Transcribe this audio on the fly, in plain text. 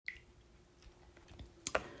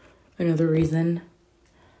Another reason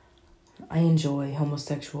I enjoy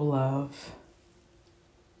homosexual love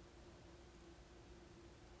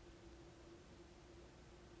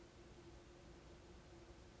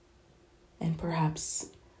and perhaps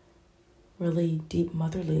really deep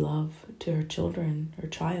motherly love to her children or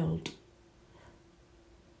child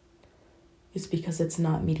is because it's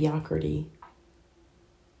not mediocrity.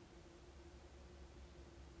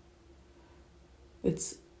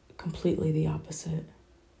 It's completely the opposite.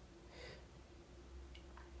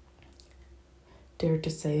 Dare to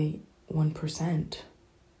say 1%.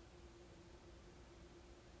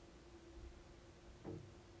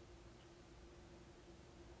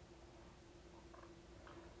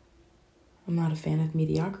 I'm not a fan of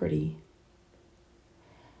mediocrity.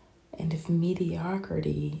 And if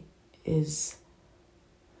mediocrity is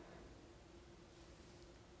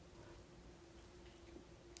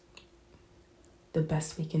the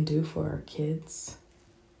best we can do for our kids,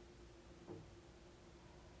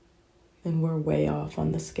 then we're way off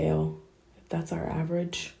on the scale. If that's our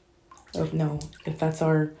average, if that's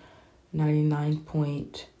our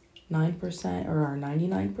 99.9% or our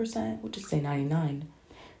 99%, we'll just say 99.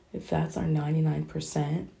 If that's our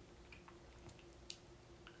 99%,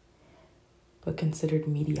 but considered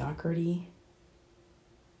mediocrity,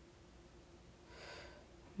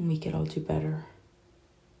 we could all do better.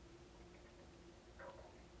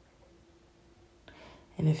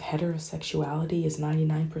 And if heterosexuality is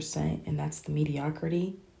 99% and that's the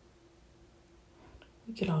mediocrity,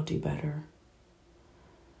 we could all do better.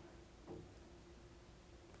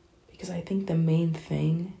 Because I think the main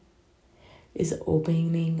thing is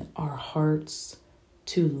opening our hearts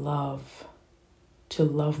to love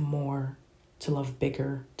more, to love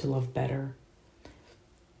bigger, to love better.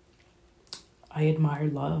 I admire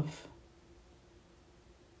love.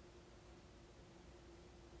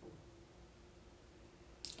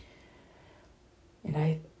 And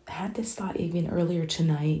I had this thought even earlier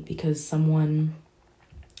tonight because someone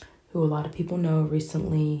who a lot of people know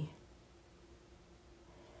recently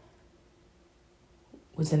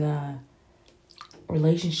was in a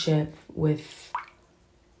relationship with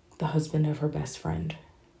the husband of her best friend.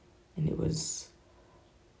 And it was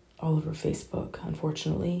all over Facebook,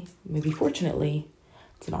 unfortunately. Maybe fortunately,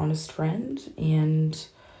 it's an honest friend and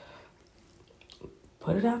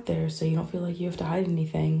put it out there so you don't feel like you have to hide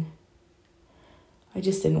anything. I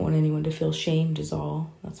just didn't want anyone to feel shamed is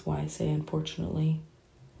all. That's why I say unfortunately.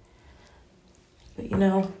 But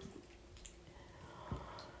I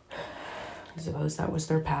suppose that was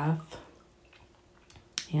their path.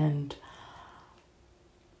 And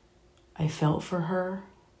I felt for her,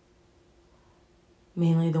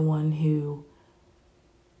 mainly the one who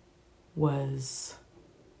was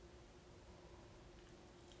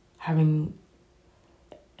having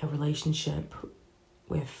a relationship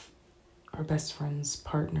with our best friend's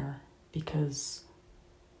partner because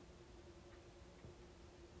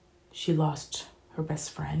she lost her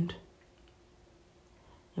best friend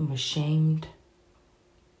and was shamed.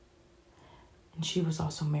 And she was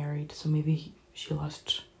also married, so maybe she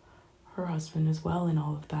lost her husband as well in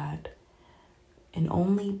all of that. And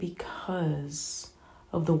only because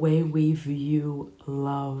of the way we view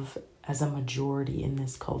love as a majority in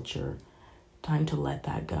this culture, time to let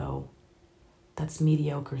that go. That's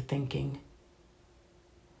mediocre thinking.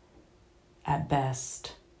 At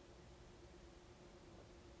best.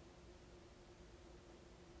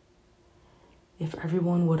 If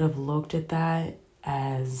everyone would have looked at that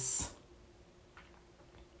as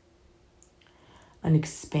an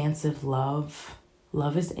expansive love,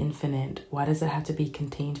 love is infinite. Why does it have to be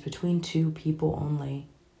contained between two people only?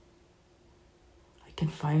 I can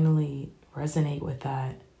finally resonate with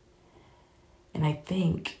that. And I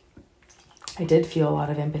think I did feel a lot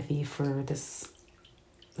of empathy for this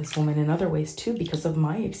woman in other ways too, because of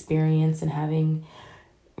my experience in having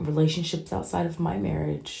relationships outside of my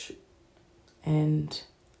marriage and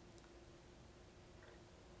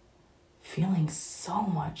feeling so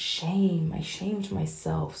much shame. I shamed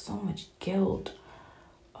myself, so much guilt.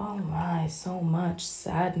 Oh my, so much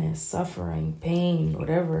sadness, suffering, pain,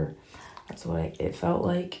 whatever. That's what it felt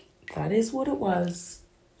like. That is what it was.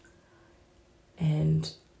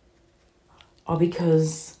 And all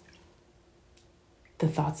because the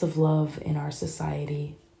thoughts of love in our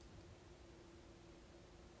society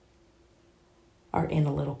are in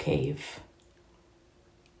a little cave.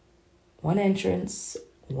 One entrance,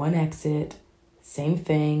 one exit, same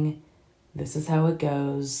thing. This is how it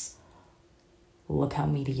goes. Look how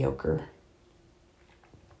mediocre.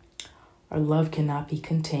 Our love cannot be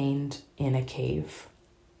contained in a cave.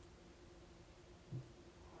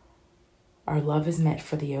 Our love is meant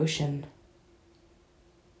for the ocean.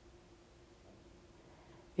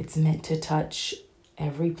 It's meant to touch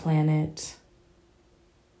every planet,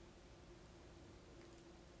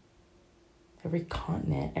 every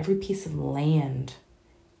continent, every piece of land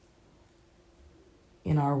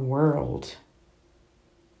in our world.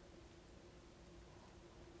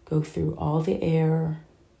 Go through all the air,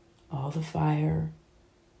 all the fire,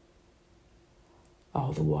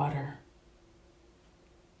 all the water.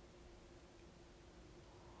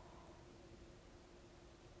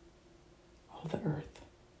 All the earth.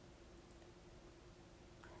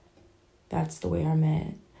 That's the way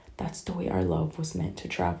that's the way our love was meant to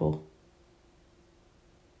travel.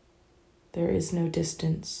 There is no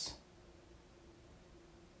distance.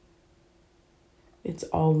 It's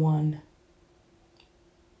all one.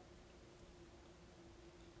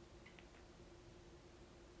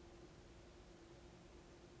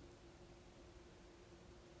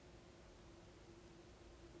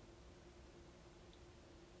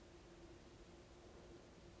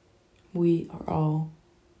 We are all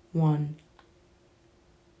one.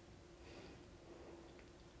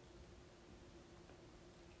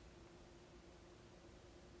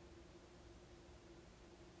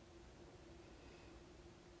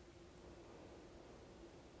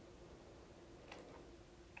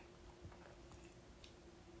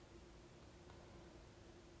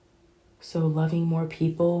 So loving more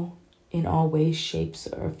people in all ways, shapes,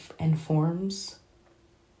 and forms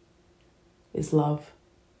is love.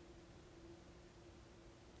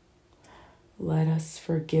 Let us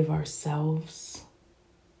forgive ourselves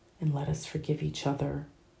and let us forgive each other.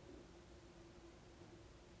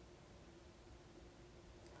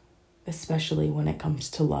 Especially when it comes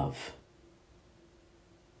to love.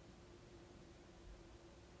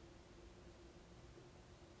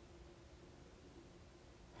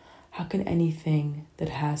 How can anything that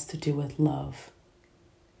has to do with love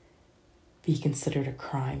be considered a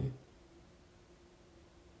crime?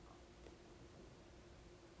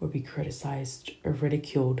 Or be criticized or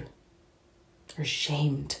ridiculed or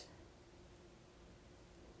shamed?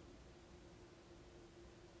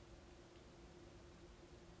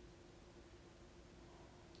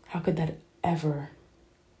 How could that ever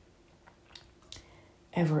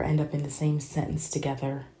end up in the same sentence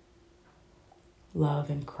together? Love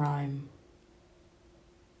and crime.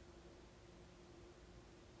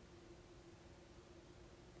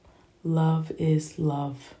 Love is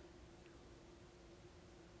love.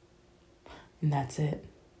 And that's it.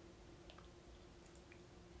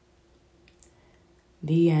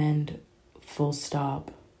 The end. Full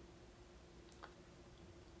stop.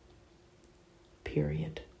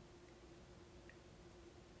 Period.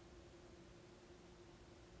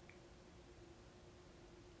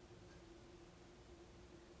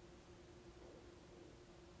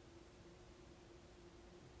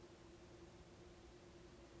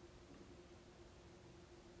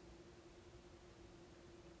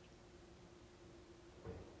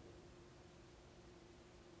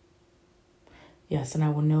 Yes, and I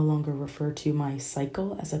will no longer refer to my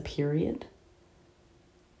cycle as a period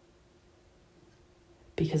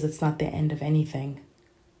because it's not the end of anything.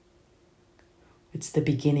 It's the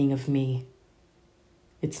beginning of me.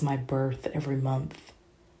 It's my birth every month.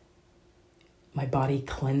 My body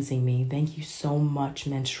cleansing me. Thank you so much,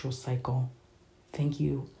 menstrual cycle. Thank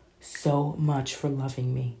you so much for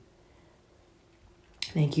loving me.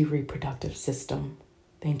 Thank you, reproductive system.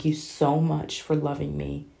 Thank you so much for loving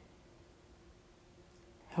me.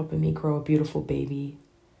 Helping me grow a beautiful baby,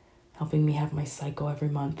 helping me have my cycle every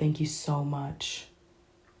month. Thank you so much.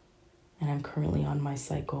 And I'm currently on my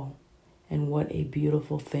cycle. And what a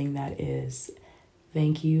beautiful thing that is.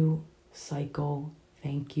 Thank you, cycle.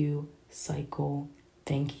 Thank you, cycle.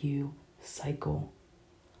 Thank you, cycle.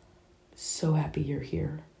 So happy you're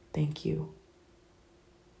here. Thank you.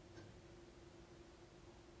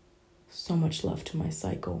 So much love to my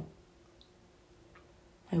cycle.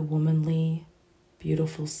 My womanly,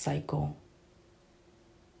 beautiful cycle.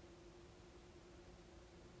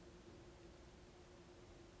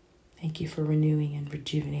 Thank you for renewing and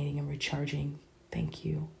rejuvenating and recharging. Thank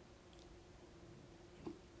you.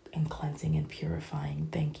 And cleansing and purifying.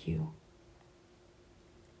 Thank you.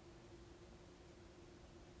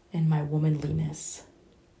 And my womanliness.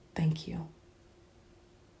 Thank you.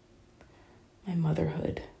 My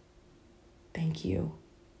motherhood. Thank you.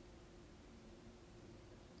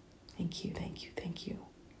 Thank you, thank you, thank you.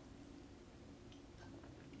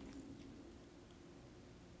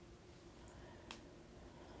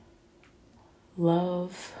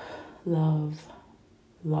 Love, love,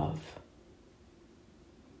 love.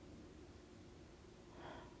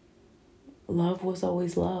 Love was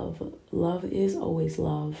always love. Love is always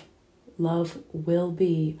love. Love will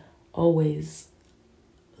be always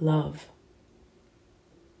love.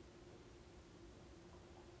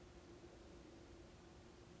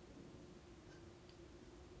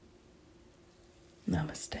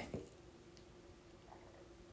 Namaste.